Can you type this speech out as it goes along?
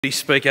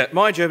Speaker,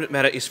 my adjournment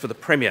matter is for the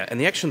Premier, and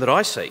the action that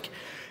I seek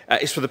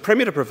is for the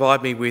Premier to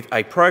provide me with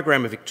a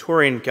program of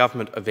Victorian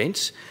government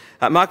events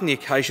marking the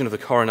occasion of the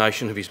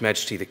coronation of His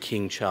Majesty the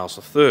King Charles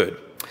III.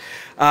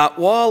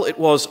 While it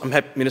was,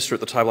 Minister at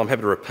the table, I'm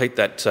happy to repeat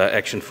that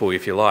action for you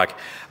if you like.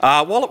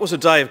 While it was a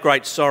day of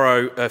great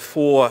sorrow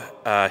for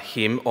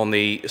him on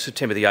the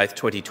September the 8th,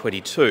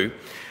 2022,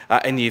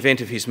 in the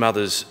event of his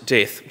mother's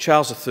death,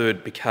 Charles III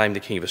became the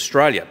King of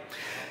Australia.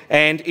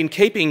 And in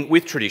keeping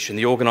with tradition,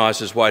 the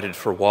organisers waited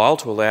for a while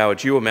to allow a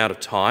due amount of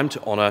time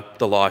to honour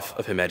the life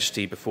of Her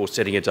Majesty before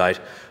setting a date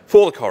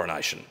for the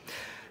coronation.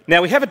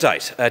 Now, we have a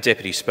date,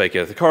 Deputy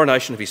Speaker. The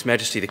coronation of His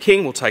Majesty the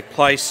King will take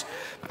place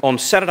on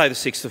Saturday the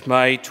 6th of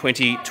May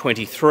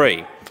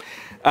 2023.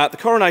 The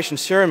coronation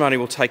ceremony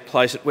will take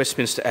place at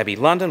Westminster Abbey,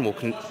 London, will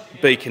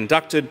be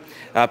conducted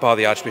by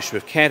the Archbishop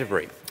of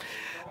Canterbury.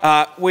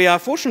 We are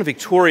fortunate in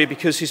Victoria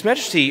because His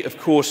Majesty, of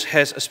course,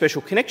 has a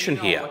special connection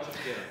here.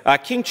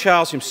 King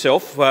Charles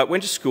himself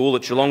went to school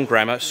at Geelong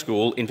Grammar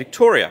School in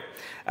Victoria.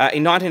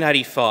 In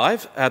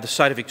 1985, the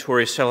state of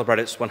Victoria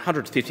celebrated its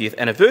 150th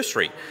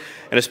anniversary,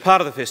 and as part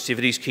of the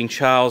festivities, King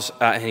Charles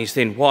and his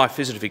then wife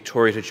visited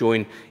Victoria to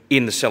join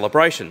in the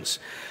celebrations.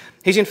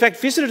 He's in fact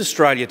visited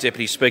Australia,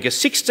 Deputy Speaker,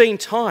 16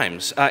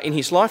 times in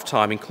his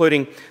lifetime,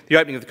 including the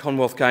opening of the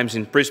Commonwealth Games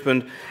in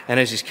Brisbane, and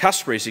as is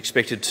customary, is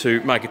expected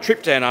to make a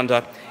trip down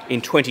under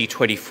in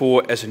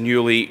 2024 as a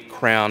newly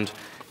crowned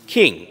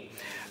king.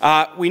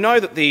 We know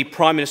that the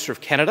Prime Minister of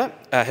Canada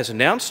has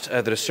announced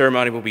that a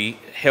ceremony will be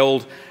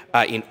held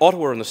in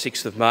Ottawa on the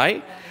 6th of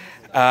May.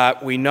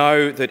 We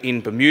know that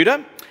in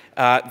Bermuda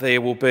there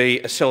will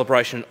be a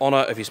celebration in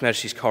honour of His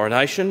Majesty's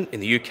coronation. In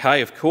the UK,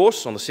 of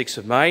course, on the 6th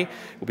of May,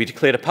 will be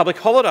declared a public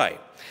holiday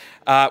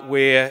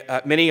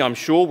where many, I'm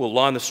sure, will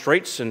line the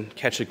streets and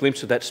catch a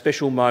glimpse of that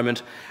special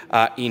moment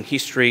in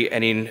history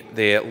and in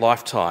their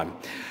lifetime.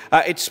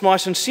 It's my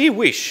sincere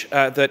wish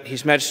that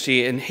His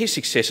Majesty and his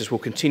successors will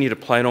continue to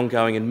play an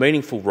ongoing and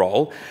meaningful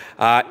role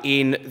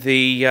in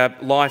the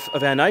life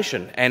of our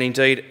nation and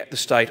indeed the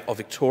state of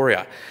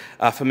Victoria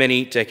for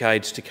many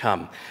decades to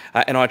come.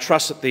 And I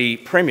trust that the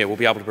Premier will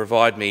be able to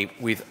provide me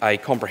with a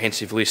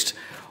comprehensive list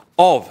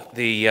of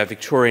the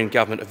Victorian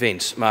government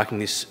events marking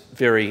this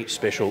very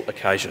special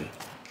occasion.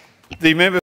 The member